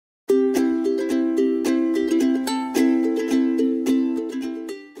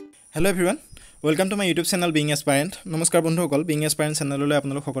Hello everyone, welcome to my YouTube channel Being Aspirant. Namaskar bondhukol, Being Aspirant channel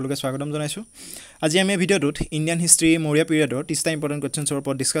আপোনালোক সকলোকে স্বাগতম জনাইছো। আজি আমি ভিডিওটোত ইন্ডিয়ান হিষ্ট্ৰী মৌৰ্য পিৰিয়ডৰ 30টা ইম্পৰ্টেন্ট কোৱেশ্চনছৰ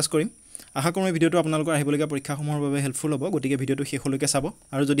ওপৰত ডিসকাস কৰিম। আশা কৰোঁ এই ভিডিওটো আপোনালোকৰ আহিবলগীয়া পৰীক্ষাসমূহৰ বাবে হেল্পফুল হ'ব। গতিকে ভিডিওটো শেষলৈকে চাব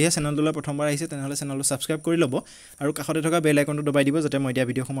আৰু যদিহে চেনেলটোলৈ প্ৰথমবাৰ আহিছে তেনেহলে চেনেলটো সাবস্ক্ৰাইব কৰি ল'ব আৰু কাষতে থকা বেল আইকনটো দবাই দিব যাতে মই দিয়া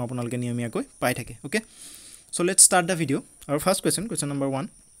ভিডিওসমূহ আপোনালোকে নিয়মীয়াকৈ পাই থাকে। Okay, so let's start the video. Our first question number 1.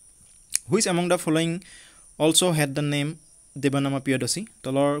 Which among the following also had the name দেৱনামা পিয়দসী?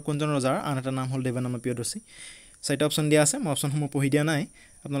 তলৰ কোনজন ৰজাৰ আন এটা নাম হ'ল দেৱনামা পিয়দসী? চাৰিটা অপচন দিয়া আছে, মই অপচনসমূহ পঢ়ি দিয়া নাই,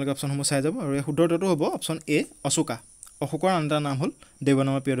 আপোনালোকে অপচনসমূহ চাই যাব। আৰু এই শুদ্ধটো হ'ব অপচন এ অশোকা। অশোকৰ আন এটা নাম হ'ল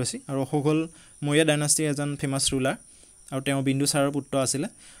দেৱনামা পিয়দসী। আৰু অশোক হ'ল মৌৰ্য ডাইনাষ্টিৰ এজন ফেমাছ ৰুলাৰ আৰু তেওঁ বিন্দুচাৰৰ পুত্ৰ আছিলে।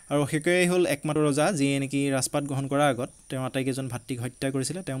 আৰু অশোকেই হ'ল একমাত্ৰ ৰজা যিয়ে নেকি ৰাজপাট গ্ৰহণ কৰাৰ আগত তেওঁ আটাইকেইজন ভাতৃক হত্যা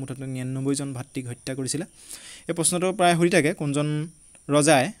কৰিছিলে। তেওঁ মুঠতে 99জন ভাতৃক হত্যা কৰিছিলে। এই প্ৰশ্নটো প্ৰায় সুধি থাকে, কোনজন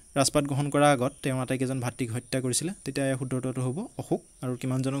ৰজাই ৰাজপাট গ্ৰহণ কৰাৰ আগত তেওঁ আটাইকেইজন ভাতৃক হত্যা কৰিছিলে? তেতিয়া এই শুদ্ধটো হ'ব অশোক। আৰু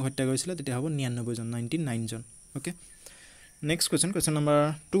কিমানজনক হত্যা কৰিছিলে? তেতিয়া হ'ব 99জন, 99জন। Okay, next question number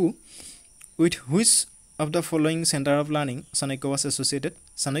 2. With which of the following center of learning Chanakya was associated?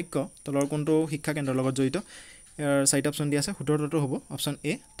 Chanakya তলৰ কোনটো শিক্ষা কেন্দ্ৰৰ লগত জড়িত? ইয়াৰ চাৰিটা অপচন দিয়া আছে, শুদ্ধটো হ'ব অপচন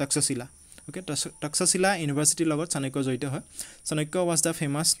এ তক্ষশিলা। ওকে, তক্ষশিলা ইউনিভাৰ্চিটিৰ লগত চাণক্য জড়িত হয়। Chanakya was the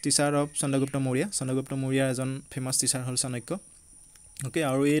famous teacher of Chandragupta Maurya. Chandragupta মৌৰ্যৰ এজন ফেমাছ টিচাৰ হ'ল চাণক্য। ওকে,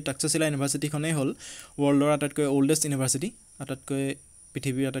 আৰু এই তক্ষশিলা ইউনিভাৰ্চিটিখনেই হ'ল ৱৰ্ল্ডৰ আটাইতকৈ ওল্ডেষ্ট ইউনিভাৰ্চিটি, আটাইতকৈ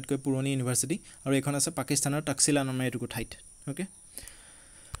পৃথিৱীৰ আটাইতকৈ পুৰণি ইউনিভাৰ্চিটি। আৰু এইখন আছে পাকিস্তানৰ তক্ষশিলা নামৰ এটুকুৰ ঠাইত। Okay,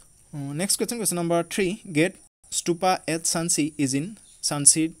 next question number 3. Gate ষ্টুপা at সাঞ্চি is in?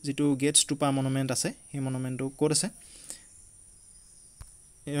 সাঞ্চিৰ যিটো গেট ষ্টুপা মনুমেণ্ট আছে সেই মনুমেণ্টটো ক'ত আছে?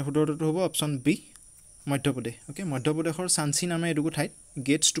 ইয়াৰ শুদ্ধটো হ'ব অপচন বি মধ্যপ্ৰদেশ। ওকে, মধ্যপ্ৰদেশৰ সাঞ্চি নামৰ এটুকুৰ ঠাইত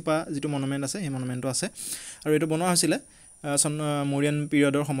গেট ষ্টুপা যিটো মনুমেণ্ট আছে সেই মনুমেণ্টটো আছে। আৰু এইটো বনোৱা হৈছিলে মৌৰ্যন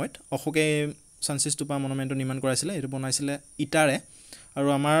পিৰিয়ডৰ সময়ত। অশোকে সাঞ্চি ষ্টুপা মনুমেণ্টটো নিৰ্মাণ কৰাইছিলে। এইটো বনাইছিলে ইটাৰে। আৰু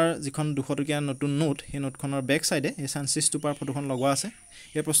আমাৰ যিখন 200 টকীয়া নতুন নোট, সেই নোটখনৰ বেক চাইডে এই সাঞ্চি ষ্টুপাৰ ফটোখন লগোৱা আছে।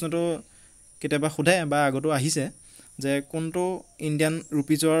 এই প্ৰশ্নটো কেতিয়াবা সোধে বা আগতো আহিছে যে কোনটো ইণ্ডিয়ান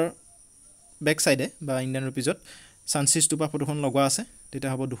ৰুপিজৰ বেক চাইডে বা ইণ্ডিয়ান ৰুপিজত সাঞ্চি ষ্টুপা ফটোখন লগোৱা আছে?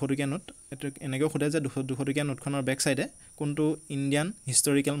 তেতিয়া হ'ব 200 টকীয়া নোট। এইটো এনেকৈও সোধে যে 200 টকীয়া নোটখনৰ বেক চাইডে কোনটো ইণ্ডিয়ান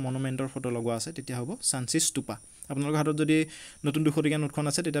হিষ্টৰিকেল মনুমেণ্টৰ ফটো লগোৱা আছে? তেতিয়া হ'ব সাঞ্চি ষ্টুপা। আপোনালোকৰ হাতত যদি নতুন 200 টকীয়া নোটখন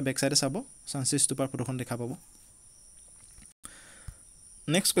আছে তেতিয়া বেক চাইডে চাব, সাঞ্চি ষ্টুপাৰ ফটোখন দেখা পাব।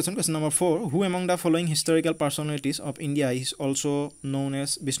 Next question number 4. Who among the following historical personalities of India is also known as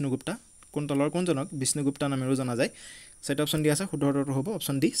বিষ্ণুগুপ্তা? কোন তলৰ কোনজনক বিষ্ণুগুপ্তা নামেৰেও জনা যায়? চাৰিটা অপচন দিয়া আছে, শুদ্ধটো হ'ব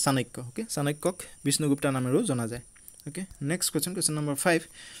অপচন ডি চাণক্য। ওকে, চাণক্যক বিষ্ণুগুপ্তা নামেৰেও জনা যায়। Okay, next question number 5.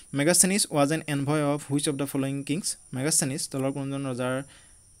 Megasthenes was an envoy of which of the following kings? Megasthenes তলৰ কোনজন ৰজাৰ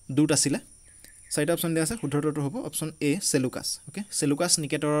দূত আছিলে? চাৰিটা অপচন দিয়া আছে, শুদ্ধটো হ'ব অপচন এ চেলুকাছ। ওকে, চেলুকাছ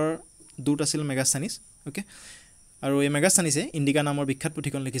নিকেটৰৰ দূত আছিল মেগাস্থেনিছ। ওকে, আৰু এই মেগাস্থেনিছে ইণ্ডিকা নামৰ বিখ্যাত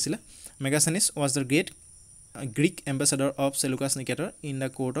পুথিখন লিখিছিলে। Megasthenes was the great Greek ambassador of চেলুকাছ নিকেটৰ in the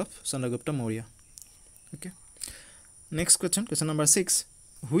court of Chandragupta Maurya. Okay, next question number 6.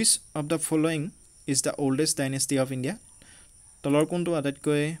 Which of the following is the oldest dynasty of India? তলৰ কোনটো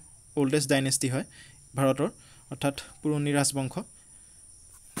আটাইতকৈ ওল্ডেষ্ট ডাইনেষ্টি হয় ভাৰতৰ, অৰ্থাৎ পুৰণি ৰাজবংশ?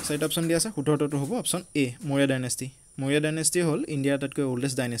 চাৰিটা অপচন দিয়া আছে, শুদ্ধটো হ'ব অপচন এ মৌৰ্য ডাইনেষ্টি। মৌৰ্য ডাইনেষ্টি হ'ল ইণ্ডিয়াৰ আটাইতকৈ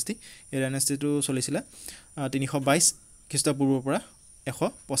ওল্ডেষ্ট ডাইনেষ্টি। এই ডাইনেষ্টিটো চলিছিলে 322 খ্ৰীষ্টপূৰ্বৰ পৰা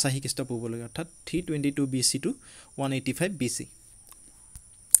 185 খ্ৰীষ্টপূৰ্বলৈকে, অৰ্থাৎ 322 BC to 185 BC।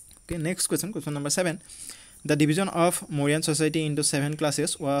 Okay, next question number 7. The division of Mauryan society into 7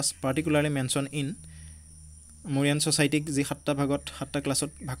 classes was particularly mentioned in? মৌৰ্যান ছ'চাইটিক যি 7টা ভাগত 7টা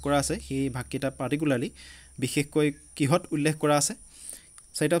ক্লাছত ভাগ কৰা আছে সেই ভাগকেইটা পাৰ্টিকুলাৰলি বিশেষকৈ কিহত উল্লেখ কৰা আছে?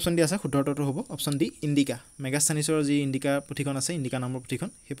 চাৰিটা অপচন দিয়া আছে, শুদ্ধটো হ'ব অপচন ডি ইণ্ডিকা। মেগাস্থেনিছৰ যি ইণ্ডিকা পুথিখন আছে, ইণ্ডিকা নামৰ পুথিখন,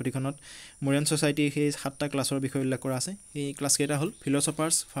 সেই পুথিখনত মৌৰ্যান ছ'চাইটিৰ সেই 7টা ক্লাছৰ বিষয়ে উল্লেখ কৰা আছে। সেই ক্লাছকেইটা হ'ল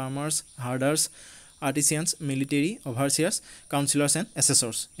ফিলচফাৰ্ছ, ফাৰ্মাৰ্ছ, হাৰ্ডাৰ্ছ, আৰ্টিচিয়ানছ, মিলিটেৰী, অভাৰচিয়াৰ্ছ, কাউন্সিলাৰ্ছ এণ্ড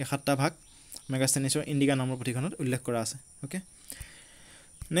এছেছৰ্ছ। এই 7টা ভাগ মেগাস্থেনিছৰ ইণ্ডিকা নামৰ পুথিখনত উল্লেখ কৰা আছে। Okay,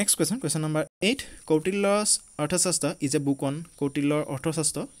 next question number 8. কৌটিল্যছ অৰ্থশাস্ত্ৰ is a book on? কৌটিল্যৰ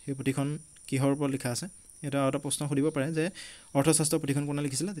অৰ্থশাস্ত্ৰ সেই পুথিখন কিহৰ ওপৰত লিখা আছে? এটা এটা প্ৰশ্ন সুধিব পাৰে যে অৰ্থশাস্ত্ৰ পুথিখন কোনে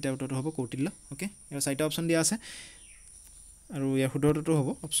লিখিছিলে? তেতিয়া উত্তৰটো হ'ব কৌটিল্য। ওকে, ইয়াৰ চাৰিটা অপচন দিয়া আছে আৰু ইয়াৰ শুদ্ধটো হ'ব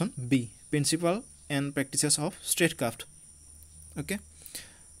option B principal and practices of straight craft. Okay,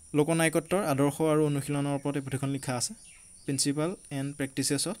 লোকনায়কত্বৰ আদৰ্শ আৰু অনুশীলনৰ ওপৰত এই পুথিখন লিখা আছে, principal and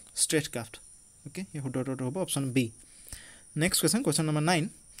practices of straight craft. Okay, ইয়াৰ শুদ্ধটো হ'ব option B. Next question number 9.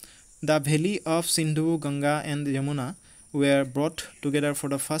 The valley of Sindhu, Ganga and Yamuna were brought together for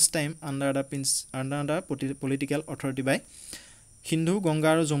the first time under the political authority by? Sindhu, Ganga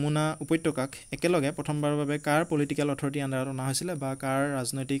আৰু যমুনা উপত্যকাক একেলগে প্ৰথমবাৰৰ বাবে কাৰ political authority আণ্ডাৰত অনা হৈছিলে বা কাৰ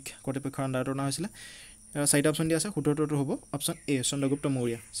ৰাজনৈতিক কৰ্তৃপক্ষৰ আণ্ডাৰত অনা হৈছিলে? ইয়াৰ চাৰিটা অপশ্যন দিয়া আছে শুদ্ধটো হ'ব option A Chandragupta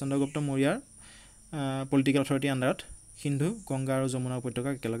Maurya Chandragupta মৌৰ্যাৰ political authority আণ্ডাৰত সিন্ধু গংগা আৰু যমুনা উপত্যকা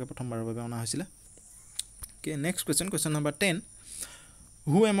একেলগে প্ৰথমবাৰৰ বাবে অনা হৈছিল Okay, next question number 10.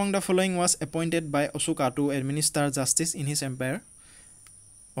 Who among the following was appointed by Ashoka to administer justice in his empire?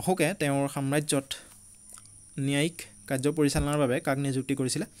 Ashoka তেওঁৰ সাম্ৰাজ্যত ন্যায়িক কাৰ্য পৰিচালনাৰ বাবে কাক নিযুক্তি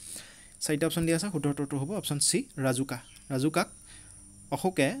কৰিছিল চাৰিটা অপশ্যন দিয়া আছে শুদ্ধটো হ'ব অপশ্যন সি ৰাজুকাক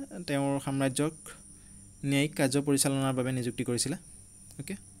অশোকে তেওঁৰ সাম্ৰাজ্যক ন্যায়িক কাৰ্য পৰিচালনাৰ বাবে নিযুক্তি কৰিছিল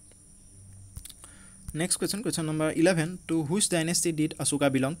okay Next question number 11. To which dynasty did Ashoka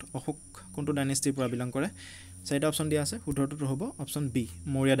belong? Ashok কোনটো ডাইনেষ্টিৰ পৰা বিলং কৰে চাৰিটা অপশ্যন দিয়া আছে শুদ্ধটো হ'ব option B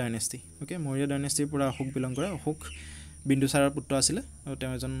Maurya dynasty okay Maurya ডাইনেষ্টিৰ পৰা অশোক বিলং কৰে অশোক বিন্দুসাৰৰ পুত্ৰ আছিল আৰু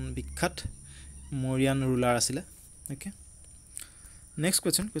তেওঁ এজন বিখ্যাত মৌৰ্যান ৰুলাৰ আছিল okay next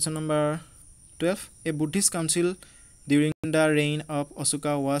question number 12. A Buddhist council during the reign of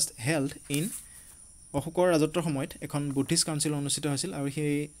Ashoka was held in অশোকৰ ৰাজত্বৰ সময়ত এখন বুদ্ধিষ্ট কাউন্সিল অনুষ্ঠিত হৈছিল আৰু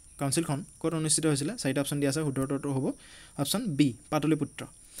সেই কাউন্সিলখন ক'ত অনুষ্ঠিত হৈছিল চাৰিটা অপশ্যন দিয়া আছে শুদ্ধটো হ'ব অপশ্যন বি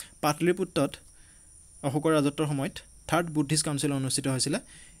পাটলিপুত্ৰত অশোকৰ ৰাজত্বৰ সময়ত থাৰ্ড বুদ্ধিষ্ট কাউন্সিল অনুষ্ঠিত হৈছিল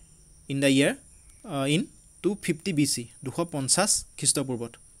in the year in 250 BC 250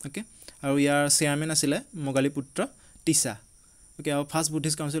 খ্ৰীষ্টপূৰ্বত okay আৰু ইয়াৰ চেয়াৰমেন আছিল মোগালীপুত্ৰ টিছা ওকে আৰু ফাৰ্ষ্ট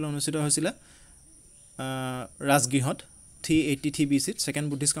বুদ্ধিষ্ট কাউন্সিল অনুষ্ঠিত হৈছিল ৰাজগৃহত 383 BC সেকেন্ড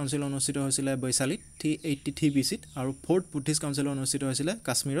বুদ্ধিষ্ট কাউন্সিল অনুষ্ঠিত হৈছিল বৈশালীত 383 BC আৰু ফোৰ্থ বুদ্ধিষ্ট কাউন্সিল অনুষ্ঠিত হৈছিল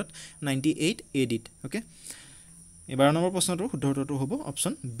কাশ্মীৰত 98 AD ওকে 12 নম্বৰ প্ৰশ্নটো শুদ্ধটো হ'ব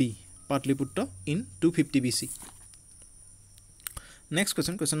option B Pataliputra in 250 BC next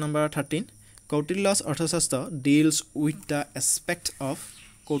question number 13 কৌটিল্যৰ অৰ্থশাস্ত্ৰ deals with the Aspect of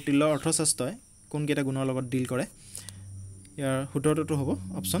কৌটিল্যৰ অৰ্থশাস্ত্ৰই কোন কেইটা গুণৰ লগত ডিল কৰে ইয়াৰ শুদ্ধটো হ'ব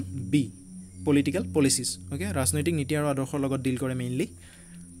option B political policies okay ৰাজনৈতিক নীতি আৰু আদৰ্শৰ লগত ডিল কৰে mainly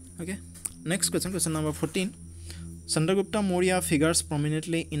okay next question number 14 Chandragupta Maurya figures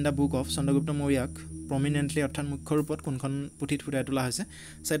prominently in the book of Chandragupta Maurya prominently অৰ্থাৎ মুখ্য ৰূপত কোনখন পুথিত ফুটাই তোলা হৈছে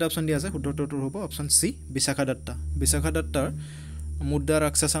চাৰিটা অপশ্যন দিয়া আছে শুদ্ধটো হ'ব অপশ্যন সি বিশাখাদত্তাৰ মুদ্ৰা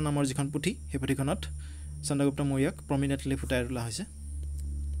ৰাক্ষসা নামৰ যিখন পুথি সেই পুথিখনত Chandragupta Maurya prominently ফুটাই তোলা হৈছে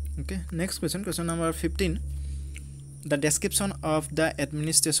okay next question number 15 The description of the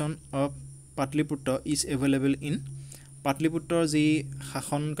administration of Patliputra is available in Patliputra যি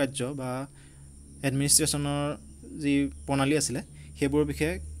শাসন কাৰ্য বা এডমিনিষ্ট্ৰেচনৰ যি প্ৰণালী আছিল হেবৰ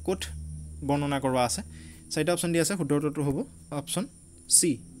বিষয়ে কোট বৰ্ণনা কৰা আছে চাৰিটা অপশ্যন দিয়া আছে শুদ্ধটো হ'ব অপশ্যন সি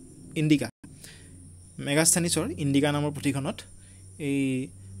ইণ্ডিকা মেগাস্থানিছৰ ইণ্ডিকা নামৰ পুথিখনত এই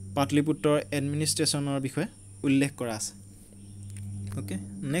পাটলিপুত্ৰৰ এডমিনিষ্ট্ৰেচনৰ বিষয়ে উল্লেখ কৰা আছে Okay,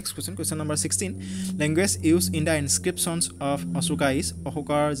 next question number 16. Language used in the inscriptions of Ashoka is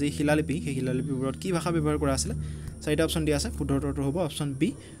Ashokar যি শিলালিপি সেই শিলালিপিবোৰত কি ভাষা ব্যৱহাৰ কৰা আছিল চাৰিটা অপশ্যন দিয়া আছে শুদ্ধটো হ'ব অপশ্যন বি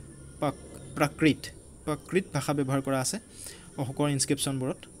প্ৰাকৃত ভাষা ব্যৱহাৰ কৰা আছে অশোকৰ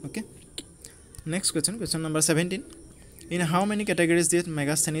ইনস্ক্ৰিপশ্যনবোৰত okay next question number 17. In how many categories did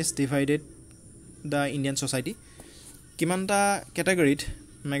Megasthenes divided the Indian society কিমানটা কেটেগৰীত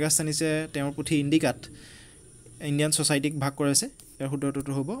মেগাস্থেনিছে তেওঁৰ পুথি ইণ্ডিকাত ইণ্ডিয়ান সোসাইটিক ভাগ কৰিছে ইয়াৰ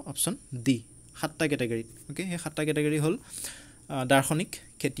শুদ্ধটো হ'ব অপশ্যন ডি সাতটা কেটেগৰী ওকে এই সাতটা কেটেগৰী হ'ল দাৰ্শনিক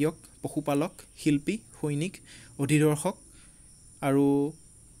খেতিয়ক পশুপালক শিল্পী সৈনিক অধিদৰ্শক আৰু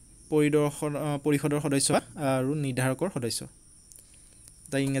পৰিষদৰ সদস্য আৰু নিৰ্ধাৰকৰ সদস্য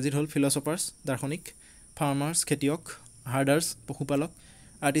তাৰ ইংৰাজীত হ'ল ফিলছফাৰ্ছ দাৰ্শনিক ফাৰ্মাৰ্ছ খেতিয়ক হাৰ্ডাৰ্ছ পশুপালক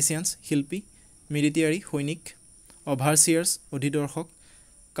আৰ্টিচিয়ানছ শিল্পী মিলিটাৰী সৈনিক অভাৰচিয়াৰ্ছ অধিদৰ্শক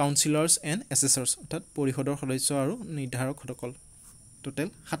কাউন্সিলৰ্ছ এণ্ড এছেছৰ্ছ অৰ্থাৎ পৰিষদৰ সদস্য আৰু নিৰ্ধাৰকসকল টোটেল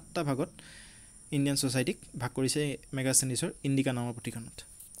সাতটা ভাগত ইণ্ডিয়ান সোসাইটিক ভাগ কৰিছে মেগাস্থেনিছৰ ইণ্ডিকা নামৰ পুথিখনত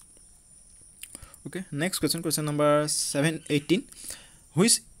okay next question number 18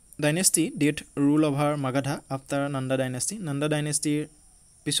 Which dynasty did rule over Magadha after Nanda dynasty Nanda dynasty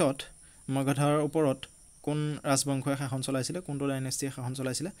পিছত মাগধাৰ ওপৰত কোন ৰাজবংশই শাসন চলাইছিল কোনটো ডাইনেষ্টিয়ে শাসন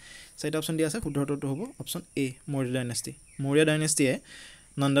চলাইছিল চাৰিটা অপশ্যন দিয়া আছে শুদ্ধটো হ'ব option A Maurya ডাইনেষ্টিয়ে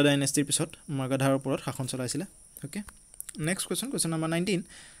Nanda dynasty পিছত মাগধাৰ ওপৰত শাসন চলাইছিল okay next question number 19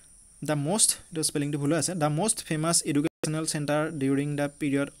 the most famous educational center during the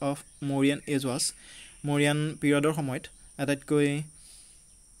period of Mauryan age was Mauryan periodৰ সময়ত আটাইতকৈ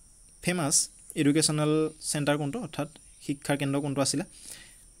ফেমাস এডুকেশনাল সেন্টাৰ কোনটো অৰ্থাৎ শিক্ষাৰ কেন্দ্ৰ কোনটো আছিল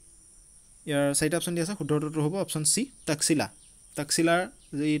ইয়াৰ চাৰিটা অপশ্যন দিয়া আছে শুদ্ধটো হ'ব অপশ্যন সি তাকসিলাৰ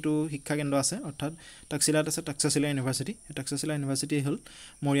যেটো শিক্ষা কেন্দ্ৰ আছে অৰ্থাৎ তাকসিলাত আছে তাকসাসিলা ইউনিভাৰ্সিটি হ'ল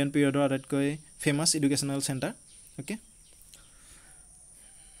মৌৰ্যান পিৰিয়ডৰ আটাইতকৈ famous educational centre okay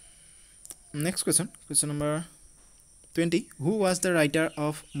next question number 20 Who was the writer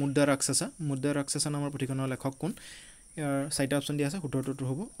of মুদ্ৰা ৰাক্ষসা নামৰ পুথিখনৰ লেখক কোন ইয়াৰ চাৰিটা অপশ্যন দিয়া আছে শুদ্ধটো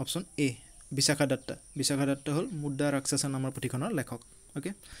হ'ব অপশ্যন এ বিশাখা দত্ত হল মুদ্ৰা ৰাক্ষসা নামৰ পুথিখনৰ লেখক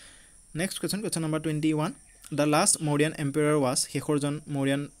okay next question number 21 the last মৌৰ্যান empire ওয়াজ শেষৰজন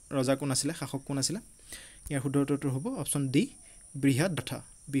মৌৰ্যান ৰজা কোন আছিল শাসক কোন আছিল ইয়াৰ শুদ্ধ উত্তৰটো হ'ব অপচন ডি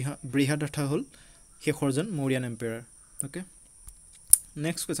বৃহদ্ৰথা হল শেষৰজন মৌৰ্যান empire okay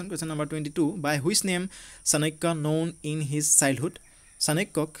next question number 22 by which name Chanakya known in his childhood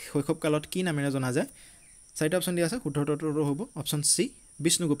চাণক্যক শৈশৱকালত কি নামেৰে জনা যায় চাৰিটা অপচন দিয়া আছে শুদ্ধ উত্তৰটো হ'ব অপচন সি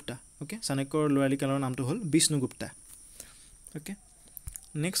বিষ্ণুগুপ্তা ওকে চাণক্যৰ লৰালি কালৰ নামটো হ'ল বিষ্ণুগুপ্তা okay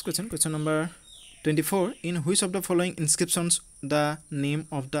next question number 24 in which of the following inscriptions the name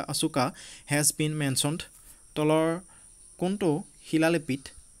of the Ashoka has been mentioned তলৰ কোনটো শিলালিপিত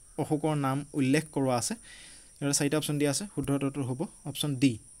অশোকৰ নাম উল্লেখ কৰা আছে ইয়াৰ চাৰিটা অপচন দিয়া আছে শুদ্ধ উত্তৰটো হ'ব option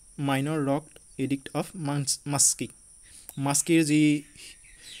D minor rock addict of মাস্কিৰ যি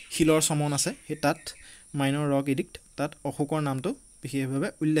শিলৰ চমন আছে সেই তাত মাইনৰ ৰক এডিক্ট তাত অশোকৰ নামটো বিশেষভাৱে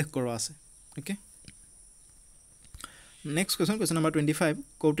উল্লেখ কৰা আছে okay next question number 25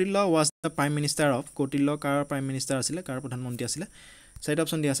 Kautilya was the prime minister of Kautilya car prime minister আছিল কাৰ প্ৰধানমন্ত্ৰী আছিল চাৰিটা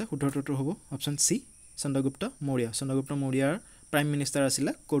অপচন দিয়া আছে শুদ্ধ উত্তৰটো হ'ব অপচন সি চন্দ্ৰগুপ্ত মৌৰ্যাৰ প্ৰাইম মিনিষ্টাৰ আছিল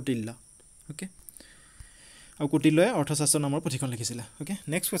কৌটিল্য ওকে আৰু কৌটিল্যই অৰ্থশাস্ত্ৰ নামৰ পুথিখন লিখিছিলে ওকে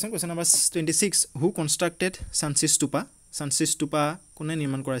নেক্সট কোৱেশ্চন নম্বৰ 26 হু কনষ্ট্ৰাক্টেড সাঞ্চি স্তূপা কোনে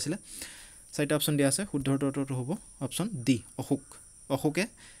নিৰ্মাণ কৰাইছিলে চাৰিটা অপচন দিয়া আছে শুদ্ধ উত্তৰটো হ'ব অপচন ডি অশোকে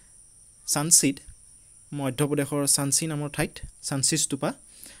সাঞ্চিত মধ্যপ্ৰদেশৰ সাঞ্চি নামৰ ঠাইত সাঞ্চি স্তূপা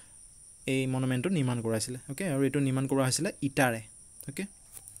এই মনুমেণ্টটো নিৰ্মাণ কৰাইছিলে ওকে আৰু এইটো নিৰ্মাণ কৰা হৈছিলে ইটাৰে ওকে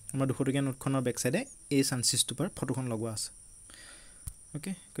আমাৰ 200 টকীয়া নোটখনৰ বেক সাইডে এই সাঞ্চি স্তূপাৰ ফটোখন লগোৱা আছে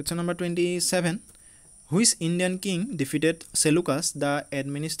okay question number 27 Which Indian king defeated Seleucus, the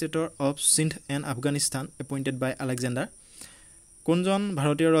administrator of Sindh and Afghanistan, appointed by Alexander? কোনজন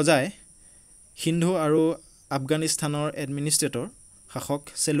ভাৰতীয় ৰজাই সিন্ধু আৰু আফগানিস্তানৰ এডমিনিষ্ট্ৰেটৰ শাসক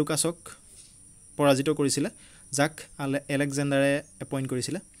সেলুকাছক পৰাজিত কৰিছিলে যাক আলেকজাণ্ডাৰে এপইণ্ট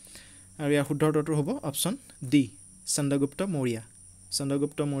কৰিছিলে আৰু ইয়াৰ শুদ্ধ উত্তৰটো হ'ব অপচন ডি চন্দ্ৰগুপ্ত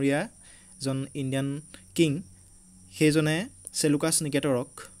মৌৰ্য জন ইণ্ডিয়ান কিং সেইজনে সেলুকাছ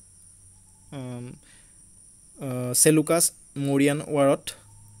নিকেটৰক সেলুকাছ মৌৰিয়ান ৱাৰত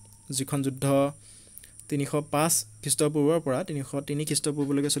যিখন যুদ্ধ 305 খ্ৰীষ্টপূৰ্বৰ পৰা 303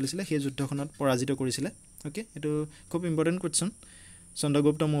 খ্ৰীষ্টপূৰ্বলৈকে চলিছিলে সেই যুদ্ধখনত পৰাজিত কৰিছিলে ওকে এটো খুব ইম্পৰ্টেন্ট কোৱেশ্চন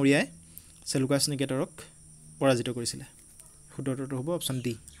চন্দ্ৰগুপ্ত মৌৰ্যাই সেলুকাছ নিকেটৰক পৰাজিত কৰিছিলে শুদ্ধ উত্তৰটো হ'ব option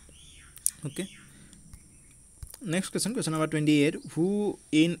D okay next question number 28 who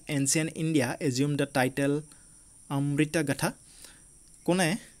in ancient India assume the title Amrita গাথা কোনে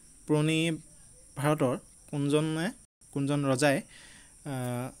পুৰণি ভাৰতৰ কোনজন ৰজাই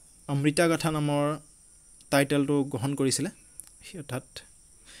অমৃতা গাথা নামৰ টাইটেলটো গ্ৰহণ কৰিছিলে অৰ্থাৎ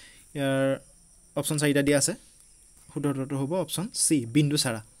ইয়াৰ অপচন 4টা দিয়া আছে শুদ্ধ উত্তৰটো হ'ব অপচন সি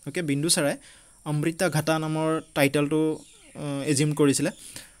বিন্দুসাৰা ওকে বিন্দুসাৰাই অমৃতা গাথা নামৰ টাইটেলটো এজিউম কৰিছিলে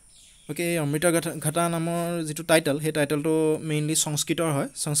ওকে অমৃতা গাথা নামৰ যিটো টাইটেল সেই টাইটেলটো মেইনলি সংস্কৃতৰ হয়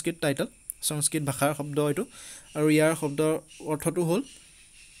সংস্কৃত ভাষাৰ শব্দ এইটো আৰু ইয়াৰ শব্দৰ অৰ্থটো হ'ল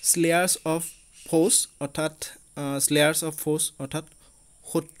স্লেয়াৰ্ছ অফ ফ'ৰ্চ অৰ্থাৎ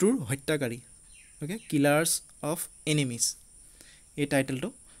শত্ৰুৰ হত্যাকাৰী ওকে কিলাৰ্ছ অফ এনিমিজ এই টাইটেলটো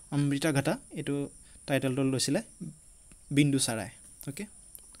অমৃতা গাথা এইটো টাইটেলটো লৈছিলে বিন্দুসাৰাই okay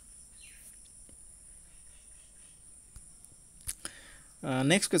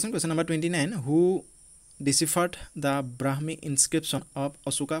next question number 29 who ডিচিফাৰ্ড the Brahmi inscription of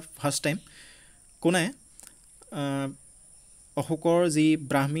Ashoka first time কোনে অশোকৰ যি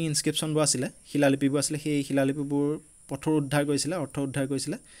ব্ৰাহ্মী ইনস্ক্ৰিপশ্যনবোৰ আছিলে শিলালিপিবোৰ আছিলে সেই শিলালিপিবোৰ অৰ্থ উদ্ধাৰ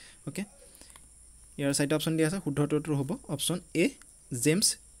কৰিছিলে ওকে ইয়াৰ চাৰিটা অপচন দিয়া আছে শুদ্ধ উত্তৰটো হ'ব অপচন এ জেমছ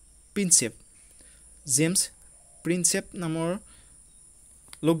প্ৰিন্সেপ নামৰ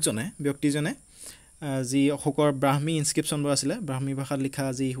ব্যক্তিজনে যি অশোকৰ ব্ৰাহ্মী ইনস্ক্ৰিপশ্যনবোৰ আছিলে ব্ৰাহ্মী ভাষাত লিখা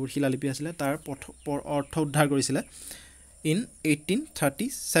যি শিলালিপি আছিলে তাৰ অৰ্থ উদ্ধাৰ কৰিছিলে ইন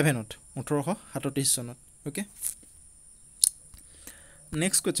 1837 চনত okay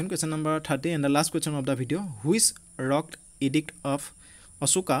Next question number 30 and the last question of the video. Which rocked edict of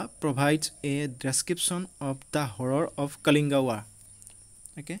Ashoka provides a description of the horror of Kalinga War?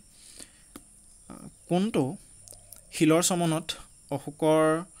 Okay. কোনটো শিলৰ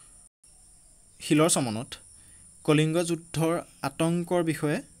চমনত কলিংগ যুদ্ধৰ আতংকৰ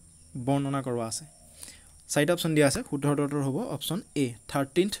বিষয়ে বৰ্ণনা কৰা আছে চাৰিটা অপচন দিয়া আছে শুদ্ধ উত্তৰটো হ'ব অপচন এ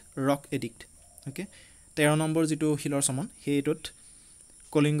 13th rock edict okay 13 number যিটো শিলৰ চমন সেইটোত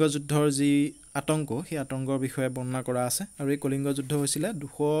কলিংগ যুদ্ধৰ যি আতংক সেই আতংকৰ বিষয়ে বৰ্ণনা কৰা আছে আৰু এই কলিংগ যুদ্ধ হৈছিল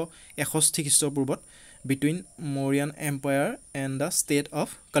 261 খ্ৰীষ্টপূৰ্বত between মৌৰিয়ান empire and the state of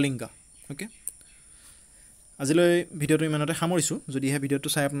Kalinga okay আজিলৈ ভিডিঅ'টো ইমানতে সামৰিছোঁ যদিহে ভিডিঅ'টো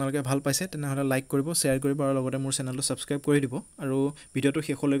চাই আপোনালোকে ভাল পাইছে তেনেহ'লে লাইক কৰিব শ্বেয়াৰ কৰিব আৰু লগতে মোৰ চেনেলটো ছাবস্ক্ৰাইব কৰি দিব আৰু ভিডিঅ'টো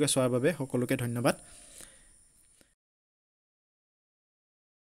শেষলৈকে চোৱাৰ বাবে সকলোকে ধন্যবাদ